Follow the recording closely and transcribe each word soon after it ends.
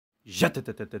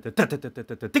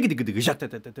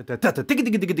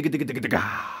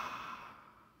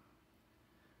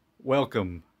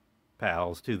Welcome,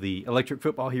 pals, to the Electric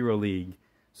Football Hero League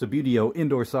Subbuteo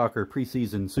Indoor Soccer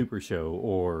Preseason Super Show,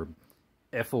 or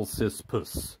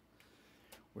EFHL.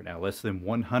 We're now less than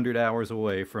 100 hours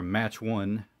away from Match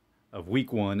 1 of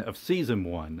Week 1 of Season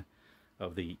 1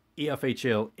 of the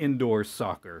EFHL Indoor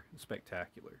Soccer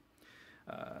Spectacular.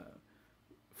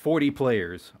 40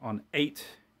 players on 8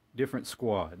 different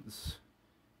squads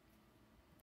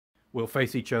will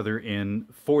face each other in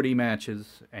 40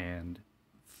 matches and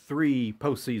 3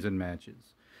 postseason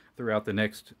matches throughout the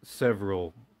next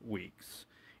several weeks.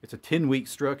 It's a 10-week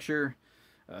structure.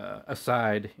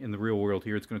 Aside, in the real world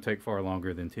here, it's going to take far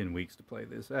longer than 10 weeks to play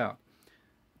this out.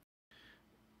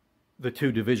 The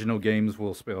 2 divisional games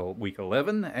will spell Week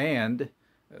 11, and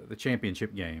the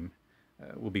championship game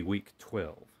will be Week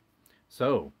 12.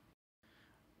 So,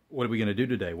 what are we going to do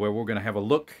today? Well, we're going to have a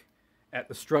look at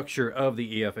the structure of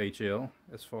the EFHL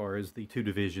as far as the 2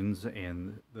 divisions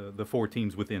and the 4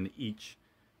 teams within each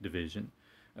division.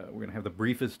 We're going to have the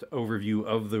briefest overview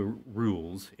of the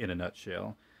rules in a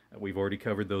nutshell. We've already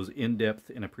covered those in depth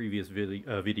in a previous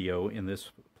video in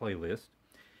this playlist.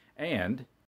 And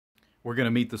we're going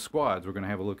to meet the squads. We're going to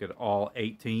have a look at all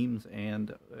 8 teams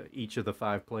and each of the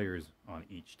 5 players on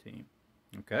each team.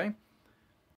 Okay?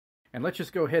 And let's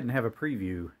just go ahead and have a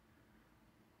preview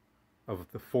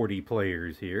of the 40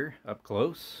 players here up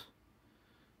close.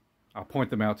 I'll point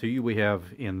them out to you. We have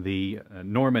in the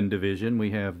Norman division,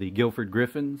 we have the Guildford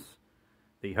Griffins,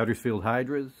 the Huddersfield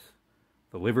Hydras,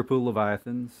 the Liverpool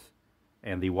Leviathans,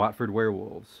 and the Watford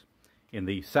Werewolves. In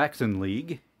the Saxon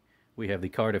League, we have the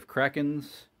Cardiff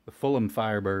Krakens, the Fulham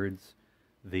Firebirds,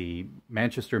 the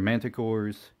Manchester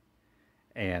Manticores,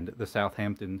 and the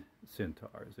Southampton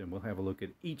Centaurs. And we'll have a look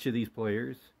at each of these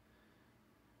players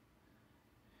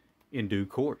in due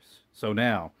course. So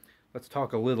now, let's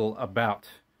talk a little about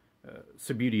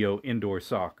Subbuteo Indoor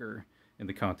Soccer in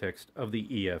the context of the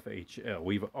EFHL.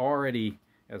 We've already,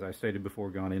 as I stated before,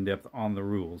 gone in depth on the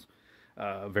rules.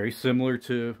 Very similar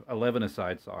to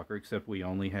 11-a-side soccer, except we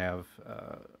only have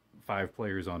 5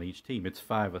 players on each team. It's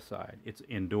 5-a-side. It's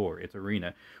indoor. It's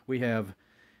arena. We have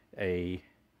a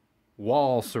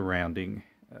wall surrounding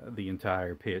the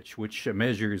entire pitch, which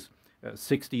measures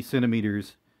 60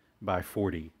 centimeters by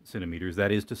 40 centimeters.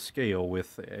 That is to scale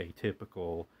with a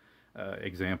typical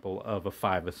example of a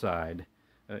 5-a-side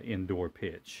indoor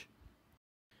pitch.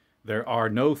 There are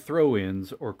no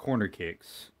throw-ins or corner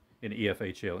kicks in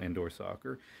EFHL indoor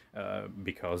soccer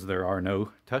because there are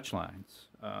no touch lines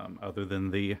other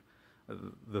than the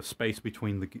space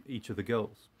between each of the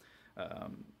goals.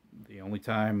 The only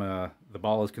time the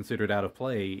ball is considered out of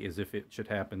play is if it should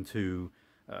happen to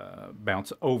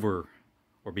bounce over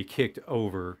or be kicked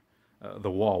over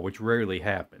the wall, which rarely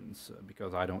happens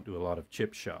because I don't do a lot of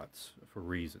chip shots for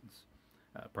reasons.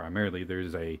 Primarily,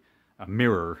 there's a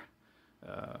mirror,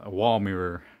 a wall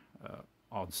mirror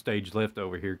on stage left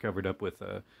over here, covered up with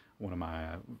one of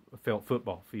my felt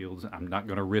football fields. I'm not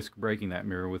going to risk breaking that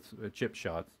mirror with chip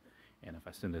shots, and if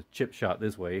I send a chip shot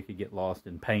this way, it could get lost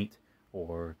in paint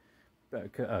or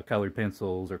colored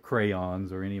pencils or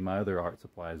crayons or any of my other art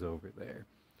supplies over there.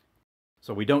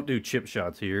 So we don't do chip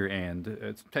shots here, and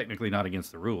it's technically not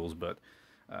against the rules, but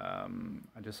I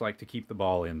just like to keep the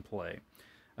ball in play.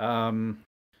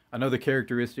 Another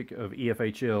characteristic of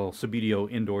EFHL Subbuteo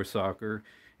Indoor Soccer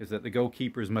is that the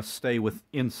goalkeepers must stay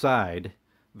inside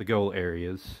the goal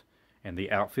areas, and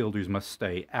the outfielders must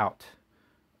stay out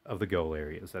of the goal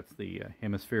areas. That's the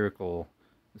hemispherical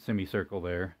semicircle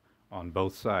there on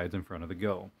both sides in front of the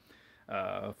goal.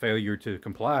 Failure to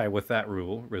comply with that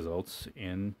rule results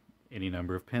in any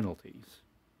number of penalties.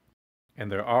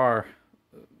 And there are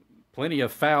plenty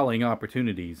of fouling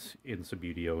opportunities in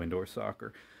Subbuteo Indoor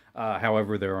Soccer.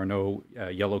 However, there are no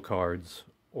yellow cards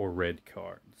or red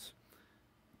cards.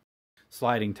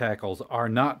 Sliding tackles are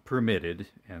not permitted,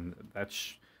 and that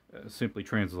simply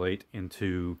translate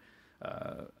into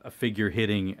a figure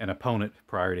hitting an opponent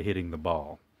prior to hitting the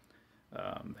ball.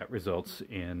 That results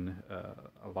in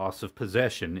a loss of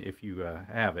possession if you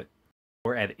have it,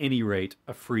 or at any rate,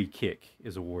 a free kick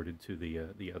is awarded to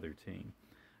the other team.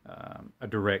 A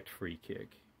direct free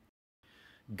kick.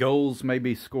 Goals may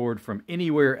be scored from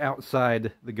anywhere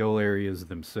outside the goal areas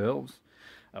themselves.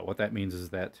 What that means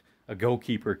is that a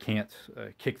goalkeeper can't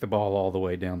kick the ball all the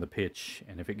way down the pitch,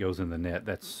 and if it goes in the net,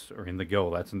 or in the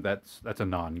goal, that's a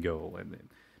non-goal, and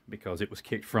because it was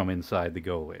kicked from inside the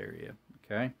goal area.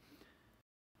 Okay.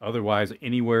 Otherwise,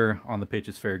 anywhere on the pitch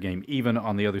is fair game, even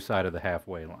on the other side of the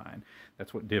halfway line.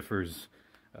 That's what differs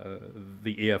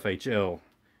the EFHL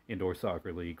indoor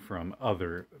soccer league from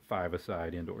other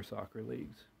five-a-side indoor soccer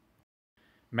leagues.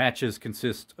 Matches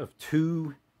consist of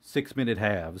 2 6-minute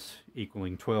halves,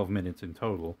 equaling 12 minutes in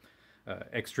total.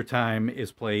 Extra time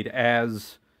is played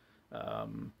as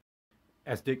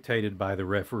dictated by the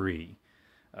referee.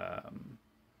 And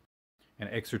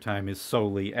extra time is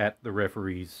solely at the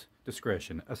referee's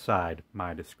discretion, aside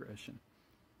my discretion.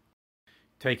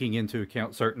 Taking into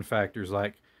account certain factors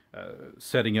like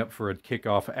setting up for a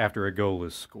kickoff after a goal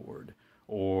is scored,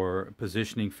 or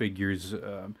positioning figures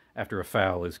after a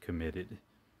foul is committed,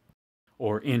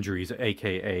 or injuries,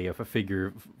 aka if a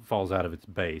figure falls out of its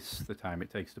base, the time it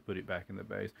takes to put it back in the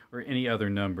base, or any other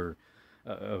number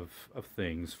of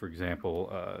things. For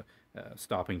example,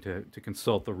 stopping to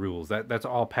consult the rules. That's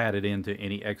all padded into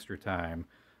any extra time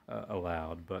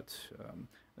allowed, but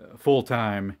full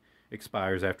time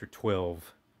expires after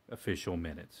 12 official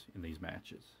minutes in these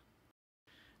matches.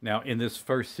 Now, in this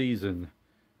first season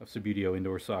of Subbuteo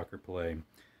indoor soccer play,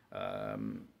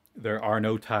 there are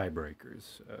no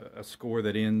tiebreakers. A score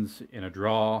that ends in a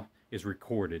draw is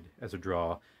recorded as a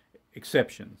draw.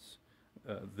 Exceptions: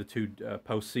 the two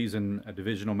postseason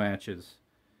divisional matches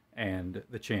and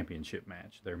the championship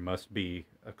match. There must be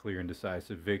a clear and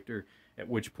decisive victor, at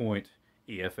which point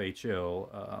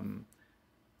EFHL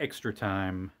extra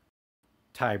time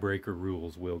tiebreaker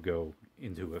rules will go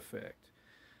into effect.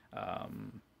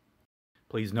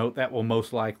 Please note that will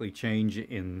most likely change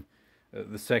in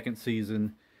the second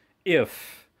season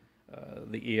if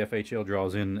the EFHL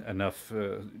draws in enough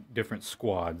different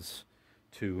squads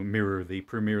to mirror the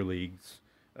Premier League's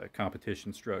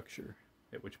competition structure,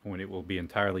 at which point it will be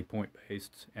entirely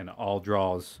point-based and all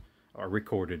draws are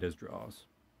recorded as draws.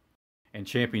 And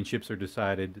championships are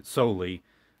decided solely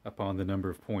upon the number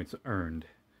of points earned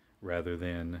rather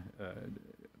than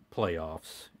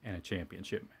playoffs and a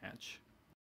championship match.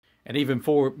 And even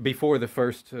before the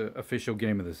first official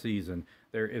game of the season,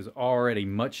 there is already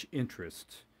much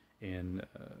interest in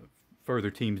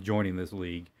further teams joining this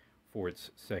league for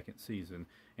its second season,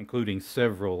 including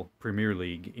several Premier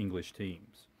League English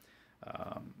teams.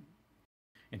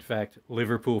 In fact,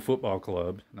 Liverpool Football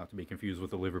Club, not to be confused with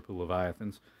the Liverpool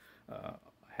Leviathans,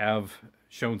 have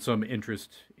shown some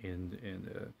interest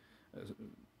in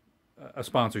a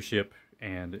sponsorship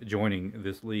and joining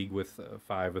this league with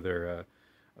 5 of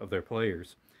their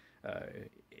players.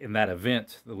 In that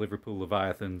event, the Liverpool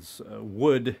Leviathans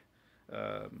would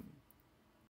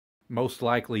most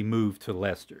likely move to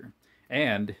Leicester,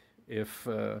 and if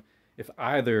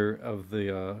either of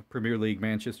the Premier League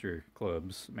Manchester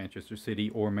clubs, Manchester City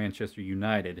or Manchester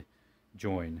United,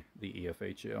 join the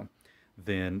EFHL,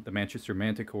 then the Manchester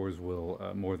Manticores will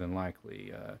more than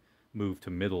likely move to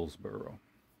Middlesbrough.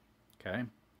 Okay,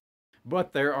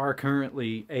 but there are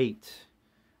currently 8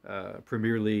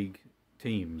 Premier League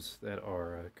teams that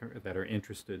are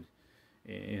interested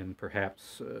in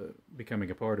perhaps becoming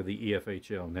a part of the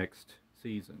EFHL next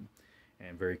season.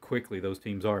 And very quickly, those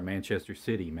teams are Manchester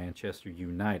City, Manchester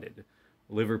United,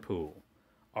 Liverpool,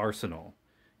 Arsenal,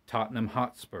 Tottenham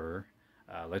Hotspur,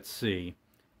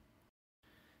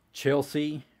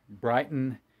 Chelsea,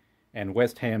 Brighton, and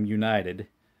West Ham United,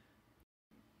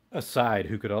 aside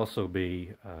who could also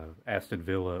be Aston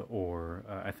Villa or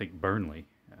I think Burnley.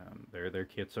 Their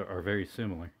kits are very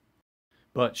similar.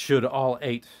 But should all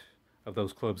 8 of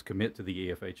those clubs commit to the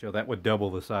EFHL, that would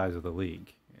double the size of the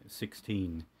league,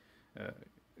 16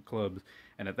 clubs,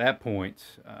 and at that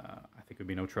point, I think it would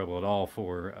be no trouble at all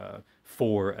for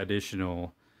 4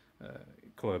 additional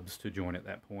clubs to join at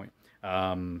that point.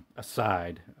 I'm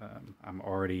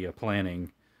already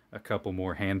planning a couple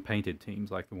more hand-painted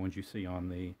teams like the ones you see on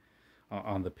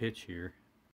the pitch here,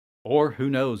 or who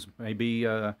knows, maybe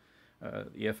the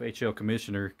EFHL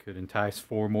commissioner could entice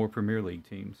 4 more Premier League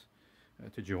teams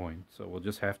to join. So we'll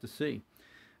just have to see.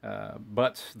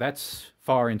 But that's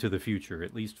far into the future,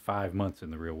 at least 5 months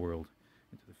in the real world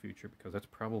into the future, because that's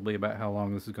probably about how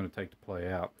long this is going to take to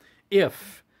play out.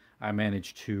 If I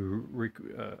manage to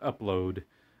upload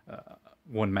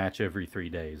one match every 3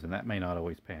 days, and that may not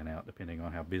always pan out depending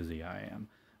on how busy I am.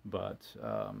 But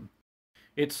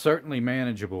it's certainly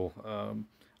manageable.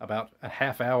 About a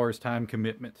half hour's time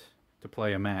commitment to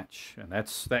play a match, and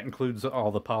that includes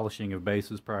all the polishing of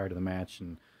bases prior to the match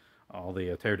and all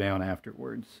the tear down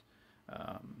afterwards.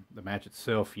 The match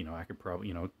itself, I could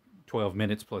probably, 12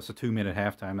 minutes plus a 2-minute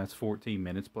halftime, that's 14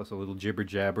 minutes, plus a little jibber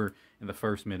jabber in the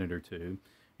first minute or two,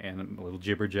 and a little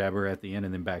jibber jabber at the end,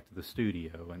 and then back to the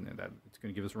studio, and it's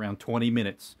going to give us around 20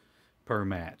 minutes per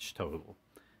match total.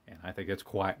 And I think that's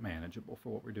quite manageable for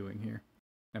what we're doing here.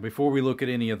 Now, before we look at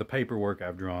any of the paperwork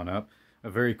I've drawn up,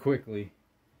 very quickly,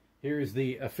 here's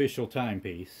the official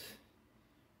timepiece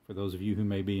for those of you who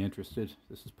may be interested.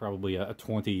 This is probably a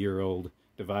 20-year-old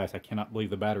device. I cannot believe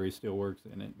the battery still works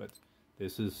in it, but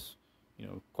this is, you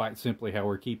know, quite simply how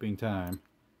we're keeping time,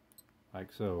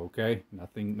 like so. Okay,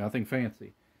 nothing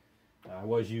fancy. I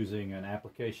was using an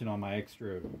application on my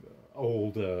extra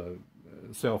old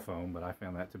cell phone, but I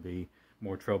found that to be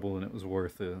more trouble than it was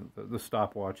worth. The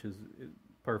stopwatch is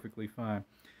perfectly fine.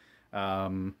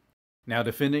 Now,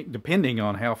 depending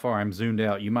on how far I'm zoomed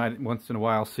out, you might once in a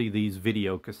while see these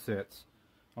video cassettes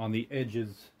on the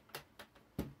edges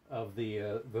of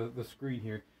the screen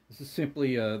here. This is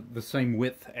simply the same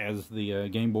width as the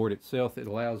game board itself. It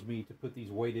allows me to put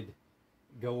these weighted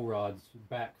goal rods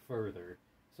back further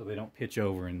so they don't pitch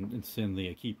over and send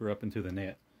the keeper up into the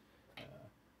net.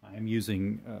 I am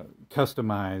using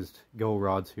customized goal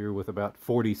rods here with about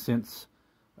 40 cents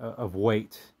of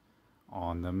weight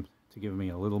on them to give me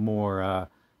a little more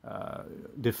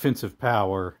defensive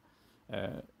power,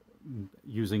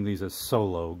 using these as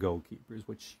solo goalkeepers,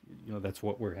 which, you know, that's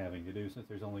what we're having to do since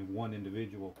there's only one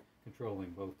individual controlling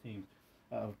both teams.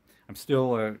 I'm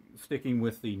still sticking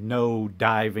with the no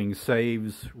diving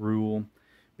saves rule,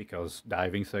 because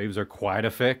diving saves are quite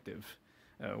effective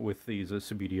with these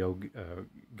Subbuteo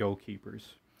goalkeepers,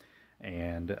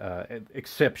 and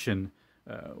exception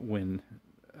when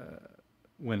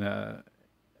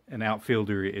an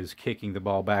outfielder is kicking the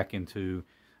ball back into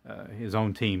his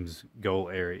own team's goal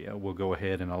area. We'll go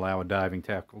ahead and allow a diving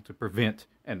tackle to prevent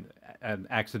an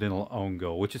accidental own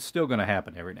goal, which is still going to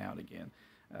happen every now and again.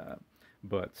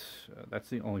 But that's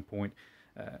the only point.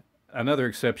 Another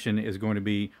exception is going to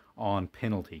be on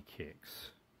penalty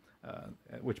kicks,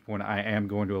 at which point I am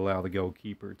going to allow the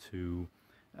goalkeeper to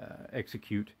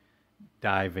execute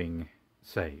diving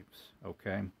saves,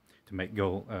 okay, to make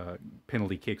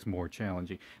penalty kicks more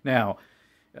challenging. Now,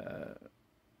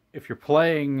 if you're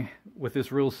playing with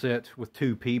this rule set with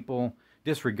two people,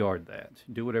 disregard that.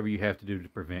 Do whatever you have to do to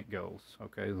prevent goals,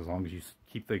 okay, as long as you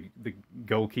keep the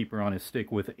goalkeeper on his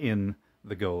stick within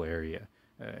the goal area.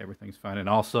 Everything's fine. And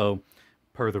also,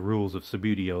 per the rules of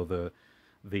Subbuteo,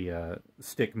 the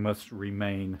stick must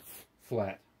remain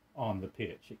flat on the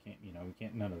pitch. It can't, you know, we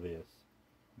can't none of this.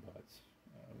 But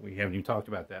we haven't even talked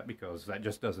about that because that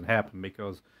just doesn't happen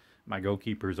because my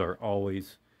goalkeepers are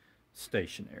always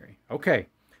stationary. Okay,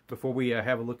 before we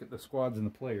have a look at the squads and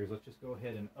the players, let's just go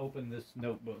ahead and open this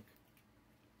notebook.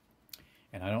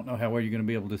 And I don't know how well you're going to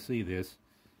be able to see this.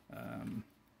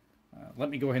 Let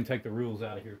me go ahead and take the rules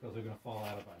out of here because they're going to fall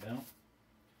out if I don't.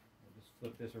 I'll just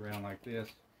flip this around like this.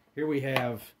 Here we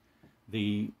have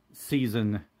the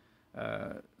season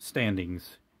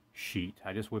standings sheet.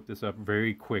 I just whipped this up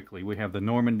very quickly. We have the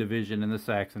Norman Division and the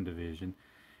Saxon Division.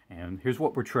 And here's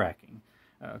what we're tracking.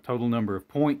 Total number of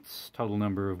points, total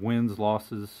number of wins,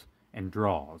 losses, and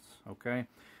draws. Okay?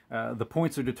 The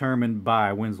points are determined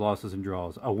by wins, losses, and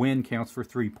draws. A win counts for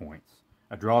 3 points.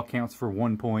 A draw counts for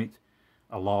 1 point.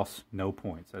 A loss, no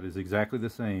points. That is exactly the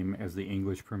same as the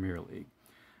English Premier League.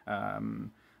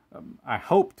 I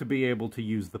hope to be able to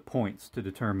use the points to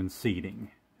determine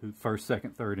seeding, first,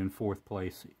 second, third, and fourth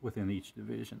place within each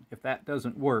division. If that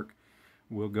doesn't work,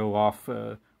 we'll go off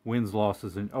wins,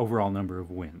 losses, and overall number of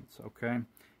wins, okay?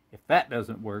 If that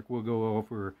doesn't work,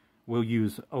 we'll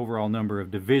use overall number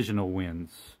of divisional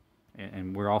wins,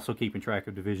 and we're also keeping track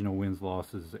of divisional wins,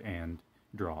 losses, and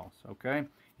draws, okay?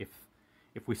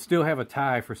 If we still have a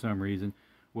tie for some reason,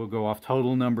 we'll go off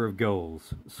total number of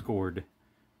goals scored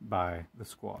by the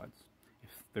squads.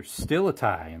 If there's still a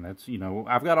tie, and that's, you know,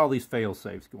 I've got all these fail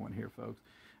safes going here, folks,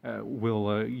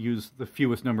 we'll use the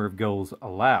fewest number of goals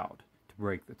allowed to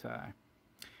break the tie.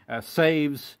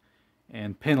 Saves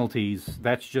and penalties,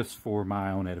 that's just for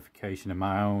my own edification and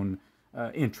my own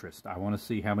interest. I want to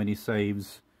see how many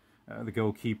saves the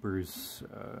goalkeepers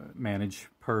manage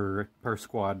per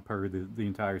squad per the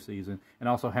entire season, and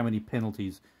also how many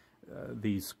penalties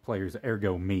these players,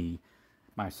 ergo me,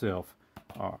 myself,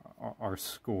 are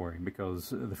scoring, because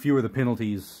the fewer the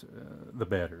penalties, the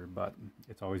better, but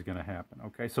it's always going to happen.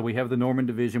 Okay, so we have the Norman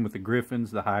Division with the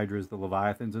Griffins, the Hydras, the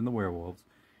Leviathans, and the Werewolves,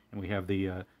 and we have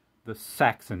the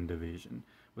Saxon Division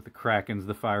with the Krakens,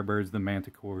 the Firebirds, the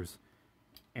Manticores,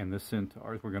 and the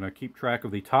Centaurs. We're going to keep track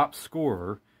of the top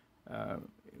scorer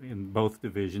in both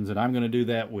divisions, and I'm going to do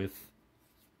that with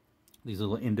these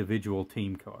little individual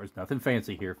team cards. Nothing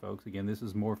fancy here, folks. Again, this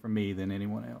is more for me than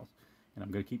anyone else, and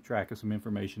I'm going to keep track of some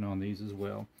information on these as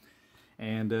well.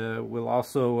 And we'll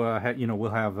also we'll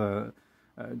have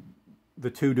the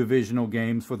 2 divisional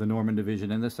games for the Norman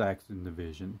Division and the Saxon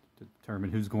Division to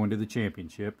determine who's going to the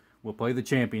championship. We'll play the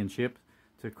championship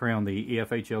to crown the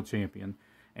EFHL champion,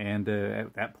 and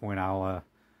at that point I'll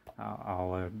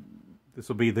this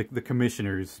will be the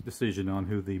commissioner's decision on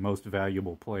who the most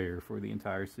valuable player for the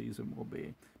entire season will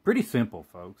be. Pretty simple,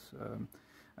 folks.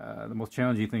 The most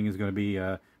challenging thing is going to be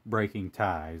breaking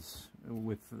ties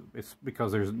it's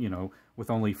because there's, you know, with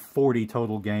only 40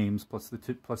 total games plus the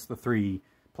 3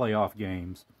 playoff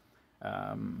games.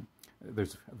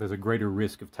 There's a greater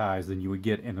risk of ties than you would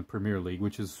get in the Premier League,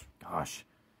 which is, gosh,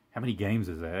 how many games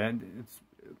is that? It's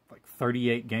like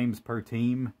 38 games per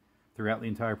team throughout the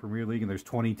entire Premier League, and there's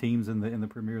 20 teams in the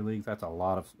Premier League. That's a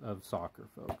lot of soccer,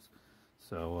 folks.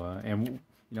 So, and you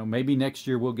know, maybe next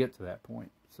year we'll get to that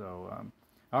point. So,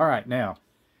 all right, now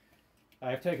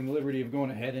I have taken the liberty of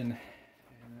going ahead and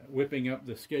whipping up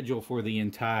the schedule for the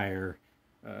entire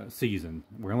season.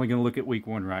 We're only going to look at week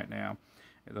 1 right now.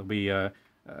 There'll be 2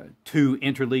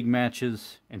 interleague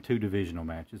matches and 2 divisional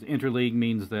matches. Interleague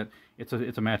means that it's a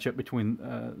matchup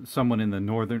between someone in the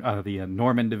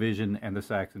Norman division and the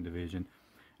Saxon division.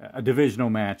 A divisional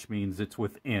match means it's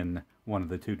within one of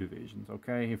the 2 divisions.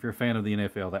 Okay, if you're a fan of the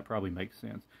NFL, that probably makes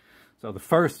sense. So the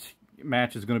first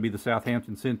match is going to be the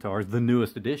Southampton Centaurs, the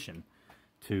newest addition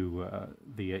to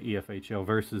the EFHL,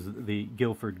 versus the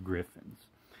Guildford Griffins.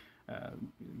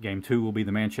 Game 2 will be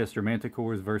the Manchester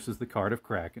Manticores versus the Cardiff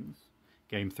Krakens.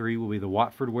 Game 3 will be the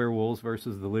Watford Werewolves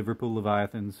versus the Liverpool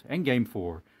Leviathans. And Game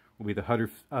 4 will be the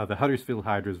Huddersfield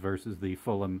Hydras versus the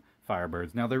Fulham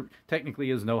Firebirds. Now, there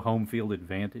technically is no home field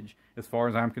advantage. As far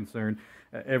as I'm concerned,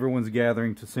 everyone's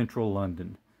gathering to central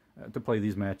London to play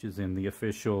these matches in the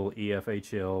official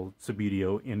EFHL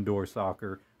Subbuteo indoor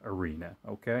soccer arena,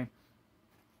 okay?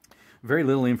 Very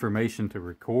little information to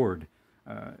record,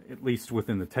 at least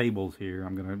within the tables here.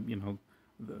 I'm going to, you know,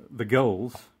 the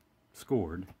goals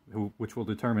scored, which will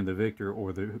determine the victor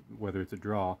or whether it's a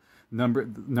draw,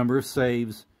 number of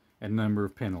saves, and number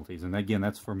of penalties. And again,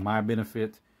 that's for my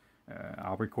benefit.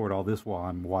 I'll record all this while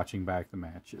I'm watching back the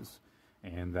matches,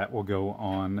 and that will go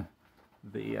on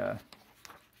the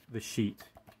sheet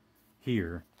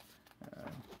here.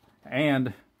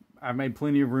 And I made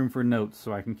plenty of room for notes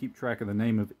so I can keep track of the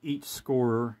name of each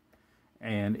scorer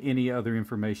and any other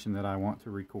information that I want to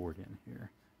record in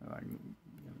here.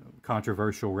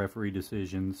 Controversial referee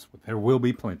decisions, there will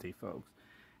be plenty, folks,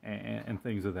 and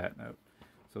things of that note.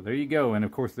 So there you go. And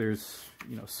of course, there's,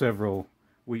 you know,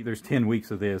 there's 10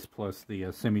 weeks of this plus the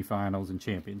semifinals and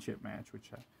championship match,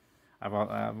 which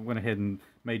I went ahead and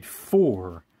made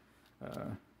 4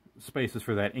 spaces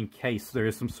for that in case there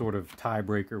is some sort of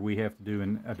tiebreaker we have to do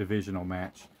in a divisional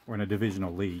match or in a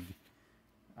divisional league.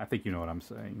 I think you know what I'm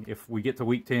saying. If we get to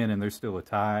week 10 and there's still a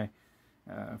tie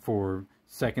for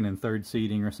 2nd and 3rd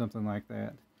seeding or something like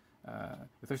that,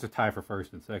 if there's a tie for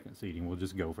 1st and 2nd seeding, we'll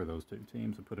just go for those 2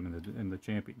 teams and put them in the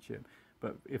championship.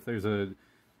 But if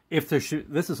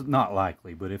this is not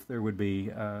likely, but if there would be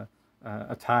a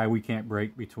tie we can't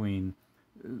break between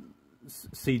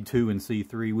seed 2 and seed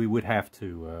 3, we would have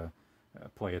to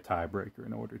play a tiebreaker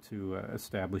in order to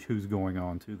establish who's going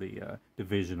on to the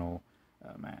divisional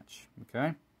match.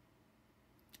 Okay.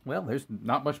 Well, there's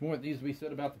not much more that needs to be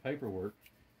said about the paperwork.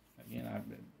 Again,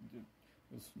 it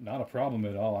was not a problem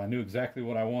at all. I knew exactly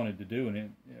what I wanted to do, and it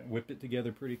whipped it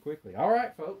together pretty quickly. All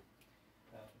right, folks.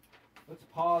 Let's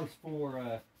pause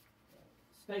for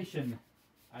station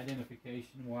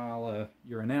identification while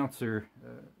your announcer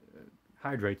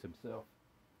hydrates himself.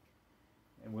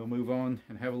 And we'll move on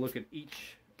and have a look at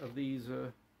each of these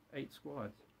 8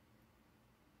 squads.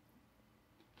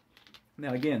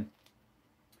 Now, again,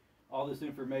 all this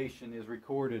information is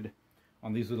recorded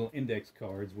on these little index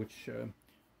cards, which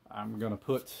I'm going to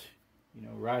put, you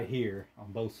know, right here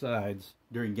on both sides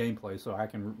during gameplay so I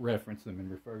can reference them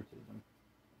and refer to them.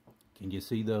 Can you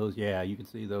see those? Yeah, you can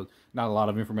see those. Not a lot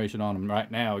of information on them right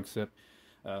now, except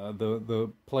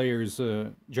the players'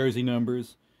 jersey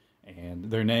numbers and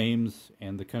their names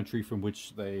and the country from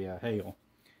which they hail.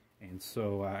 And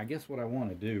so I guess what I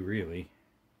want to do really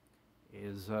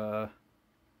is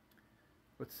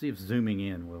let's see if zooming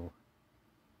in will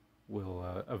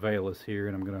avail us here,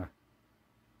 and I'm going to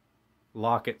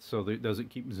lock it so that it doesn't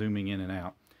keep zooming in and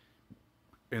out.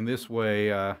 And this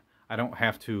way I don't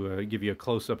have to give you a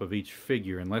close-up of each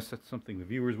figure unless that's something the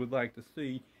viewers would like to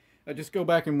see. Just go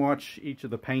back and watch each of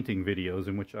the painting videos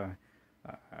in which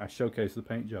I showcase the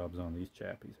paint jobs on these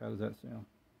chappies. How does that sound?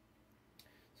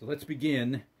 So let's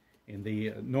begin in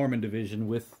the Norman division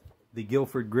with the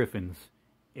Guildford Griffins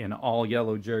in all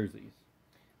yellow jerseys.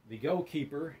 The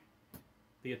goalkeeper,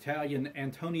 the Italian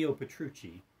Antonio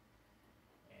Petrucci,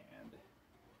 and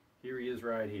here he is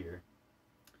right here.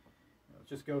 Let's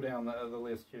just go down the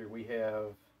list here. We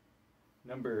have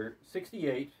number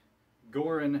 68,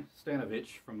 Goran Stanovic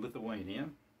from Lithuania.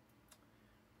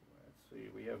 Let's see,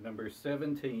 we have number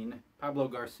 17, Pablo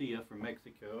Garcia from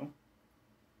Mexico.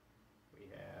 We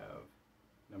have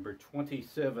number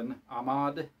 27,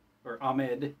 Ahmed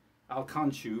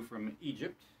Al-Kanshu from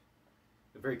Egypt.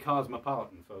 They're very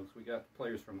cosmopolitan, folks. We got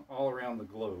players from all around the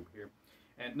globe here.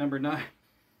 And number 9,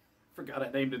 forgot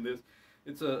I named him this.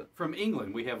 It's from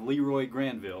England. We have Leroy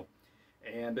Granville.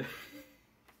 And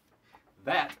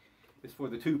that is for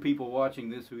the 2 people watching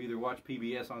this who either watch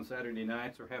PBS on Saturday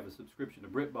nights or have a subscription to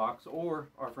BritBox or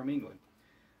are from England.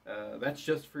 That's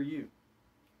just for you.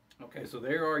 Okay, so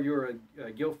there are your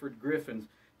Guildford Griffins.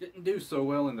 Didn't do so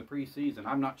well in the preseason.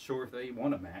 I'm not sure if they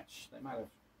won a match. They might have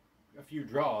a few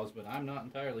draws, but I'm not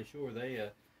entirely sure they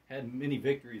had many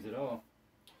victories at all.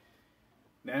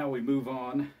 Now we move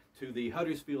on to the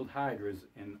Huddersfield Hydras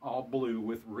in all blue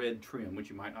with red trim, which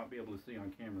you might not be able to see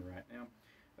on camera right now.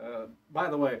 By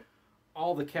the way,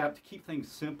 to keep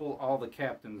things simple, all the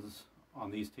captains on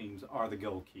these teams are the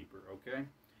goalkeeper, okay?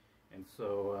 And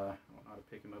so, I don't know how to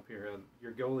pick him up here.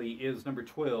 Your goalie is number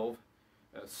 12,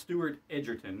 Stuart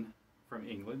Edgerton from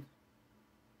England.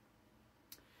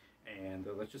 And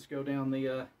let's just go down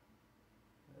the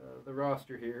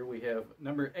roster here. We have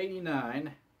number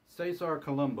 89, Cesar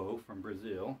Colombo from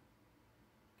Brazil.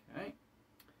 Okay.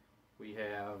 We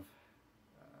have,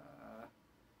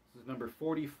 this is number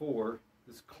 44,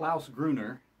 this is Klaus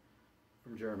Gruner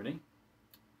from Germany.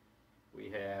 We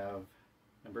have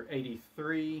number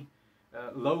 83,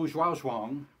 Lo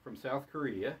Zhuozhuang from South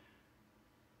Korea.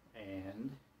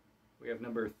 And we have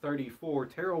number 34,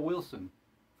 Terrell Wilson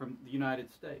from the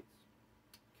United States.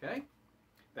 Okay,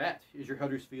 that is your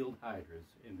Huddersfield Hydras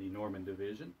in the Norman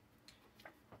Division.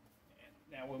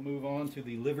 And now we'll move on to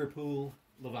the Liverpool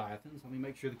Leviathans. Let me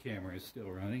make sure the camera is still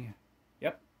running.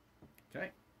 Yep. Okay. I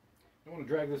don't want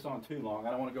to drag this on too long. I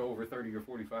don't want to go over 30 or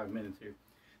 45 minutes here.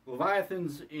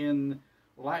 Leviathans in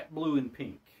light blue and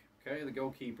pink. Okay, the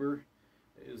goalkeeper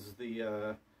is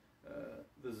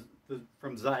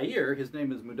from Zaire. His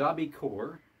name is Mudabi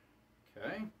Kaur.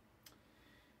 Okay.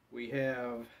 We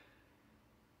have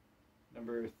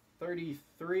number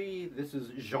 33, this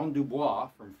is Jean Dubois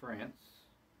from France.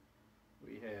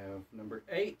 We have number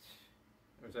 8,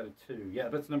 or is that a 2? Yeah,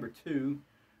 that's number 2,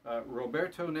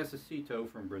 Roberto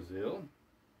Necessito from Brazil.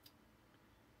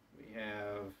 We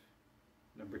have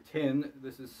number 10,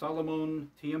 this is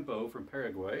Salomon Tiempo from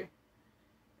Paraguay.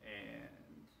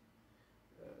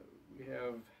 And we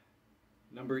have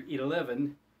number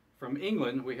 11, from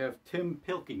England, we have Tim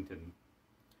Pilkington.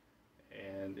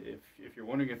 And if you're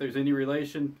wondering if there's any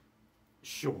relation,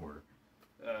 sure.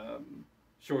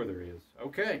 Sure there is.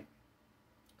 Okay.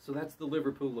 So that's the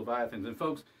Liverpool Leviathans. And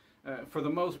folks, for the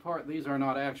most part, these are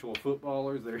not actual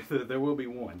footballers. There will be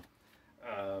one.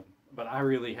 But I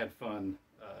really had fun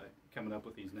coming up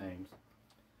with these names.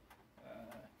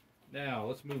 Now,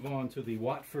 let's move on to the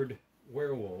Watford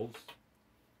Werewolves.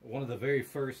 One of the very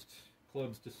first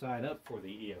clubs to sign up for the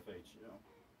EFHL.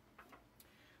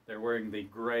 They're wearing the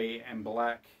gray and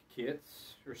black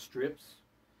kits, or strips.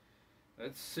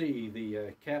 Let's see,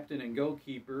 the captain and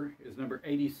goalkeeper is number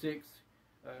 86,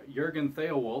 Jürgen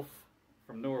Theowulf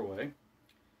from Norway.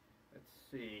 Let's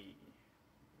see,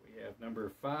 we have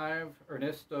number 5,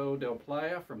 Ernesto Del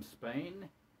Playa from Spain.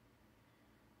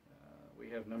 We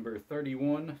have number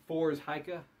 31, Fors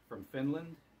Heike from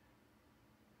Finland.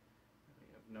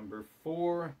 We have number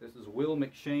 4, this is Will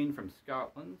McShane from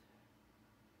Scotland.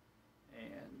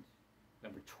 And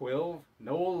number 12,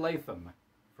 Noel Latham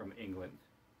from England.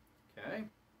 Okay,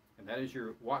 and that is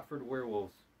your Watford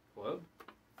Werewolves club.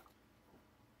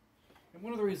 And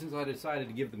one of the reasons I decided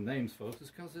to give them names, folks, is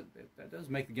because that does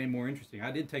make the game more interesting. I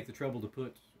did take the trouble to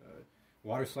put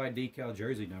waterslide decal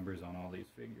jersey numbers on all these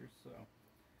figures. So,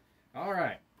 all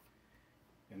right,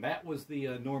 and that was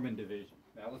the Norman division.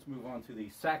 Now let's move on to the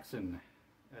Saxon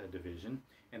division.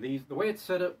 And the way it's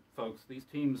set up, folks, these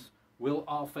teams will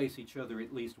all face each other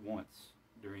at least once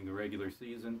during the regular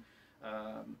season.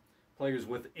 Players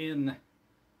within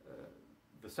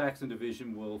the Saxon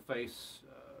division will face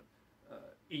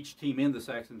each team in the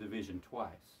Saxon division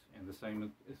twice, and the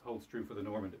same holds true for the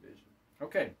Norman division.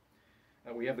 Okay,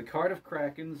 we have the Cardiff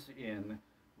Krakens in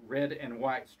red and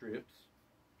white strips.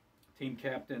 Team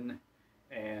captain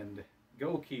and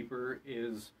goalkeeper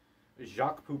is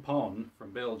Jacques Poupon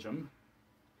from Belgium.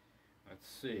 Let's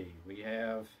see, we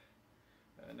have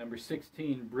number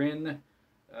 16, Bryn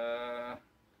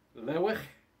Lewich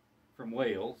from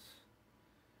Wales.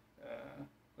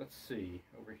 Let's see,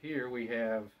 over here we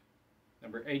have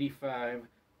number 85,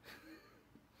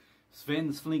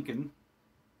 Sven Slinken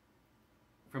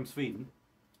from Sweden.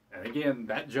 And again,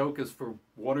 that joke is for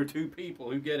 1 or 2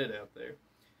 people who get it out there.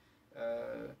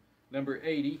 Number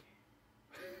 80,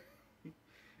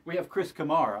 we have Chris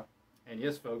Kamara. And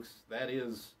yes, folks, that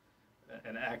is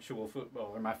an actual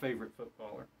footballer, my favorite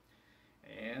footballer.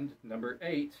 And number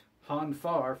 8, Han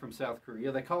Far from South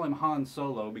Korea. They call him Han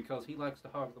Solo because he likes to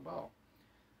hog the ball.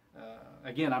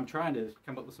 Again, I'm trying to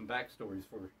come up with some backstories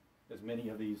for as many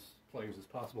of these players as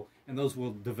possible, and those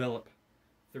will develop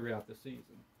throughout the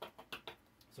season.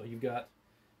 So you've got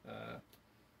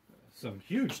some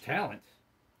huge talent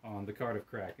on the Cardiff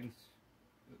Krakens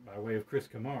by way of Chris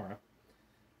Kamara.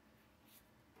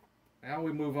 Now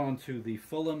we move on to the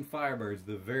Fulham Firebirds,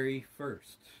 the very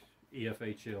first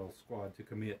EFHL squad to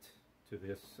commit to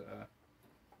this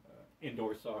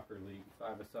indoor soccer league,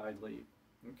 5-a-side league.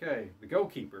 Okay, the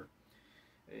goalkeeper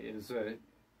is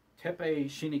Tepe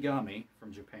Shinigami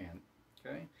from Japan.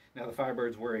 Okay, now the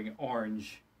Firebirds wearing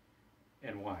orange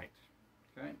and white.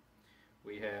 Okay,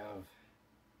 we have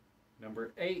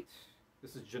number 8.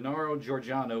 This is Gennaro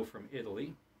Giorgiano from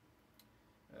Italy.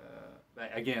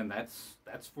 Again,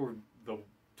 that's for the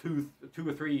two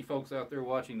or three folks out there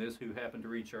watching this who happen to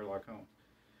read Sherlock Holmes.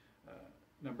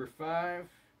 Number 5,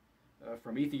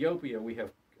 from Ethiopia, we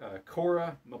have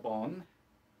Cora Mabon.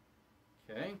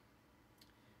 Okay.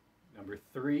 Number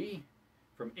 3,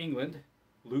 from England,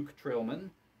 Luke Trillman.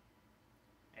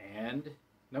 And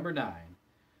number 9,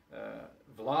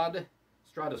 Vlad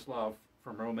Stratislav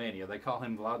from Romania. They call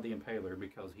him Vlad the Impaler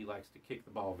because he likes to kick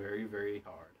the ball very, very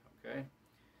hard. Okay.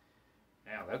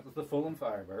 Now, that's the Fulham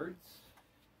Firebirds.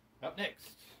 Up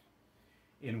next,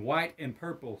 in white and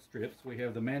purple strips, we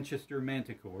have the Manchester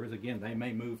Manticores. Again, they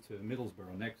may move to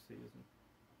Middlesbrough next season.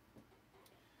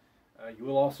 You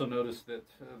will also notice that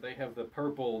they have the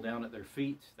purple down at their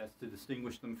feet. That's to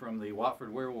distinguish them from the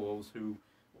Watford Werewolves, who,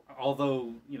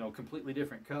 although, you know, completely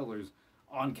different colors,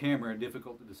 on camera are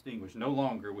difficult to distinguish. No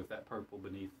longer with that purple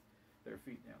beneath their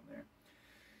feet down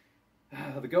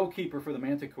there. The goalkeeper for the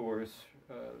Manticores,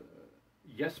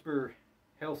 Jesper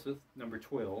Helseth, number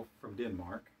 12, from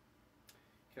Denmark.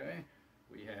 Okay,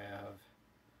 we have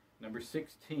number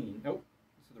 16. Nope,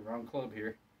 this is the wrong club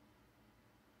here.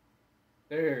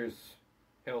 There's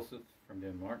Helseth from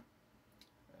Denmark.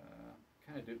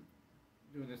 Kind of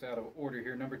doing this out of order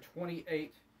here. Number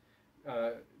 28,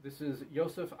 this is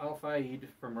Youssef Al-Faid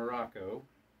from Morocco.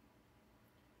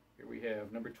 Here we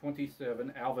have number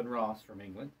 27, Alvin Ross from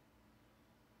England.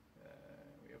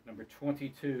 Number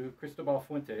 22, Cristobal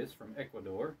Fuentes from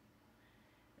Ecuador.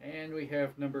 And we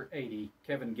have number 80,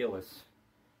 Kevin Gillis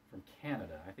from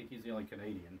Canada. I think he's the only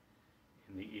Canadian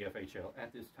in the EFHL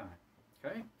at this time.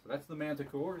 Okay, so that's the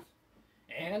Manticores.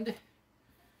 And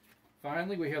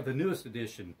finally, we have the newest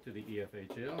addition to the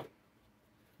EFHL,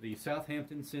 the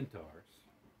Southampton Centaurs.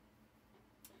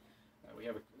 We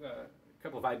have a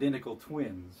couple of identical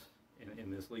twins in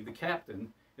this league. The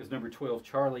captain is number 12,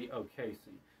 Charlie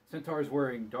O'Casey. Centaurs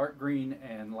wearing dark green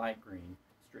and light green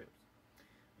strips.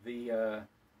 The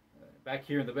back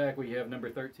here in the back we have number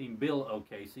 13, Bill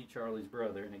O'Casey, Charlie's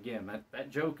brother. And again,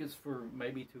 that joke is for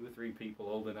maybe 2 or 3 people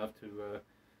old enough to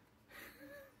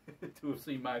to have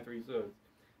seen my 3 sons.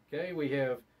 Okay, we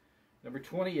have number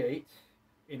 28,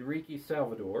 Enrique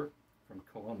Salvador from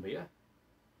Colombia.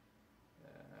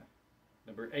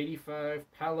 Number 85,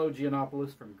 Paolo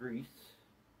Giannopoulos from Greece.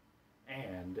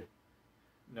 And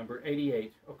number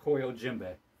 88, Okoyo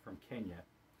Jimbe from Kenya.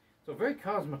 So very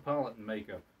cosmopolitan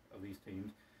makeup of these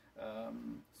teams.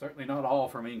 Certainly not all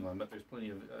from England, but there's plenty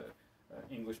of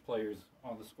English players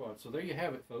on the squad. So there you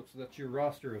have it, folks. That's your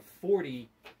roster of 40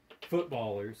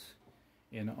 footballers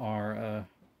in our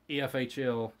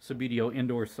EFHL Subbuteo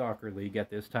Indoor Soccer League at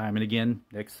this time. And again,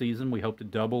 next season we hope to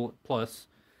double plus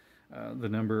the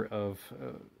number of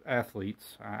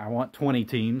athletes. I want 20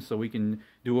 teams so we can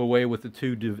do away with the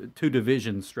two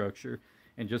division structure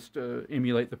and just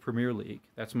emulate the Premier League.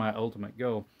 That's my ultimate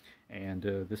goal. And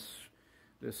this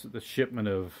shipment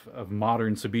of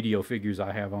modern Subbuteo figures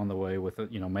I have on the way with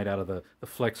made out of the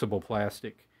flexible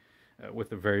plastic with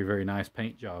the very, very nice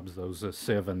paint jobs. Those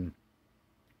 7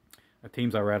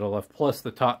 teams I rattle off, plus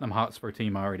the Tottenham Hotspur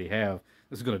team I already have.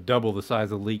 This is going to double the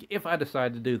size of the league if I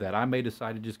decide to do that. I may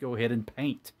decide to just go ahead and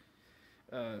paint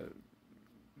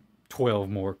 12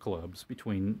 more clubs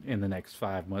in the next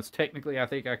 5 months. Technically, I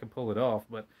think I could pull it off,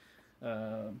 but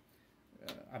I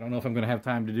don't know if I'm going to have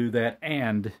time to do that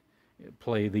and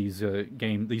play these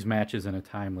matches in a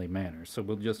timely manner. So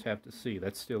we'll just have to see.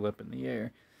 That's still up in the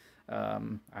air. I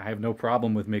have no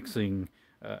problem with mixing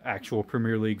actual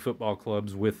Premier League football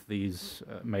clubs with these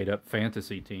made-up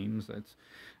fantasy teams. That's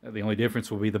the only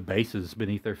difference will be the bases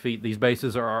beneath their feet. These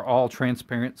bases are all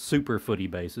transparent super footy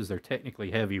bases. They're technically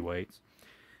heavyweights,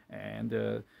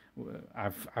 and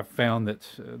I've found that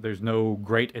there's no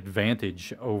great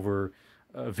advantage over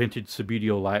vintage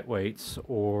Subbuteo lightweights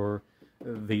or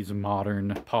these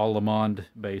modern Paul Lamond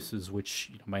bases,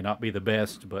 which may not be the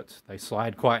best, but they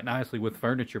slide quite nicely with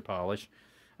furniture polish.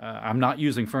 I'm not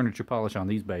using furniture polish on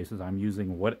these bases. I'm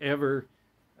using whatever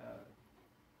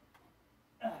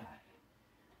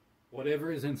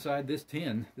is inside this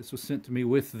tin. This was sent to me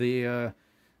with the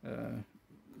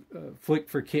Flick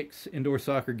for Kicks indoor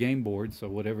soccer game board, so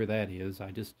whatever that is,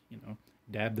 I just,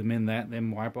 dab them in that and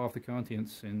then wipe off the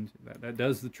contents, and that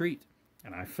does the treat.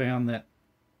 And I found that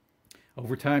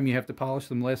over time you have to polish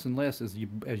them less and less as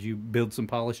you build some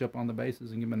polish up on the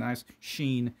bases and give them a nice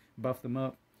sheen, buff them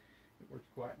up. It works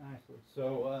quite nicely.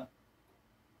 So,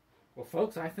 well,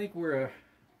 folks, I think we're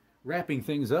wrapping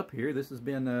things up here. This has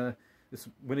been this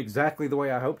went exactly the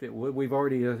way I hoped it would. We've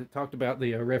already talked about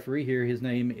the referee here. His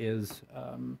name is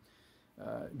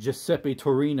Giuseppe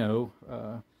Torino,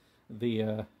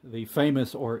 the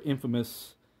famous or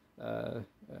infamous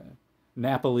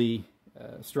Napoli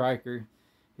striker.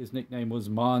 His nickname was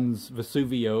Mons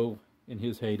Vesuvio in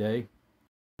his heyday.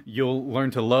 You'll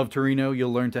learn to love Torino.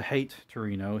 You'll learn to hate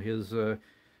Torino.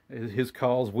 His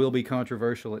calls will be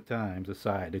controversial at times.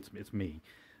 Aside, it's me.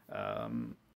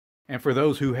 And for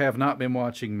those who have not been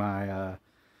watching my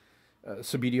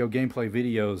Subbuteo gameplay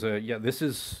videos, yeah, this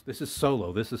is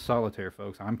solo. This is solitaire,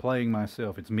 folks. I'm playing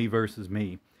myself. It's me versus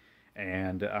me,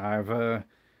 and I've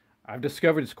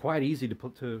discovered it's quite easy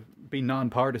to be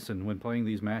nonpartisan when playing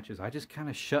these matches. I just kind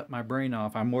of shut my brain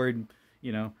off. I'm worried,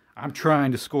 I'm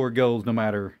trying to score goals no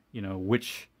matter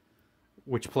which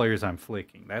players I'm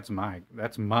flicking. That's my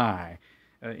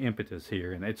impetus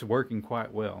here, and it's working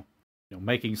quite well.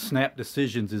 Making snap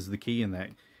decisions is the key in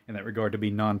that regard, to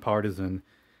be nonpartisan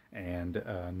and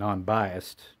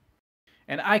non-biased.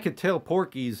 And I could tell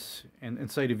Porkies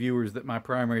and say to viewers that my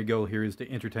primary goal here is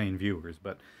to entertain viewers,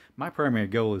 but my primary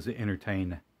goal is to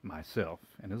entertain myself.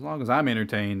 And as long as I'm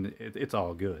entertained, it's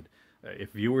all good.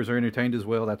 If viewers are entertained as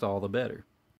well, that's all the better.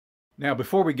 Now,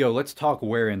 before we go, let's talk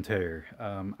wear and tear.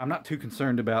 I'm not too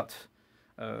concerned about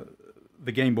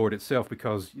the game board itself,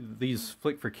 because these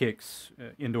Flick for Kicks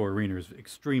indoor arenas are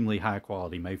extremely high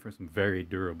quality, made from some very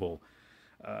durable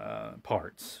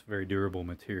parts, very durable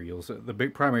materials. The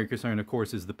big primary concern, of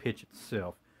course, is the pitch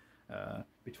itself.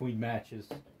 Between matches,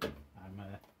 I'm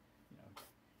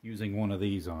using one of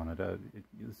these on it.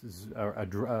 This is a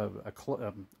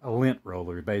lint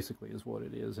roller, basically, is what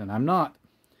it is. And I'm not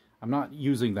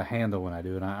using the handle when I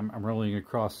do it. I'm rolling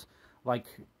across like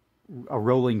a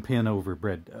rolling pin over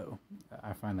bread dough.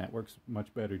 I find that works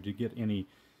much better to get any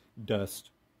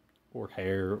dust or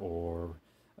hair or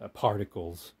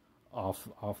particles off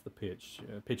the pitch.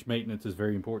 Pitch maintenance is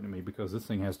very important to me because this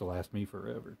thing has to last me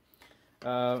forever.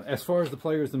 As far as the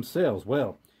players themselves,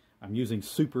 well, I'm using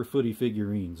Super Footy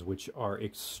figurines, which are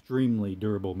extremely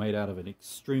durable, made out of an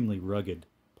extremely rugged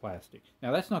plastic.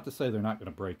 Now, that's not to say they're not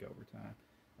going to break over time.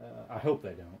 I hope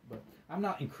they don't, but I'm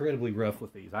not incredibly rough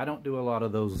with these. I don't do a lot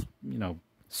of those,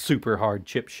 super hard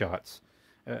chip shots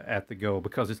at the goal,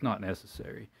 because it's not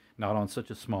necessary, not on such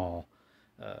a small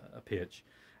pitch.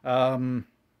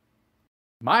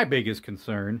 My biggest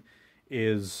concern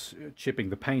is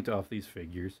chipping the paint off these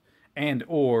figures and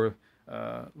or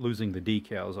losing the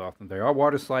decals off them. They are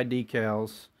water slide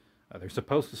decals. They're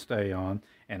supposed to stay on,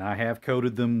 and I have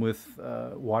coated them with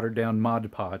watered down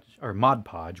Mod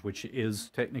Podge, which is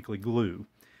technically glue.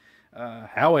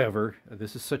 However,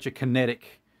 this is such a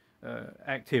kinetic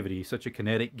activity, such a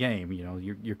kinetic game.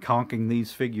 You're conking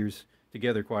these figures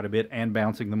together quite a bit and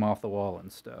bouncing them off the wall and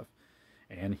stuff.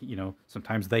 And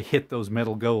sometimes they hit those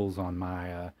metal goals on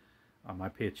my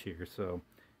pitch here. So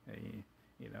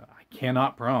I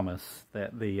cannot promise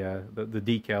that the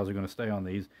decals are going to stay on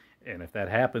these. And if that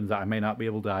happens, I may not be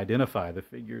able to identify the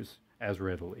figures as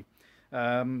readily.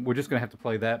 We're just going to have to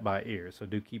play that by ear, so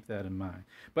do keep that in mind.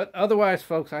 But otherwise,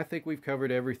 folks, I think we've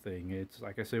covered everything. It's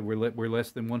like I said, we're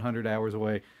less than 100 hours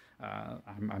away.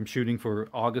 I'm shooting for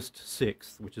August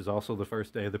 6th, which is also the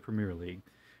first day of the Premier League,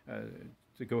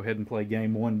 to go ahead and play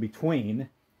Game 1 between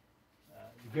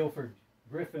the Guildford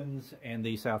Griffins and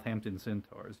the Southampton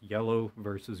Centaurs. Yellow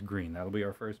versus green. That'll be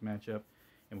our first matchup,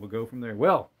 and we'll go from there.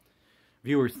 Well,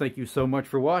 viewers, thank you so much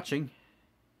for watching.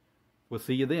 We'll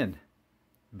see you then.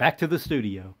 Back to the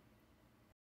studio.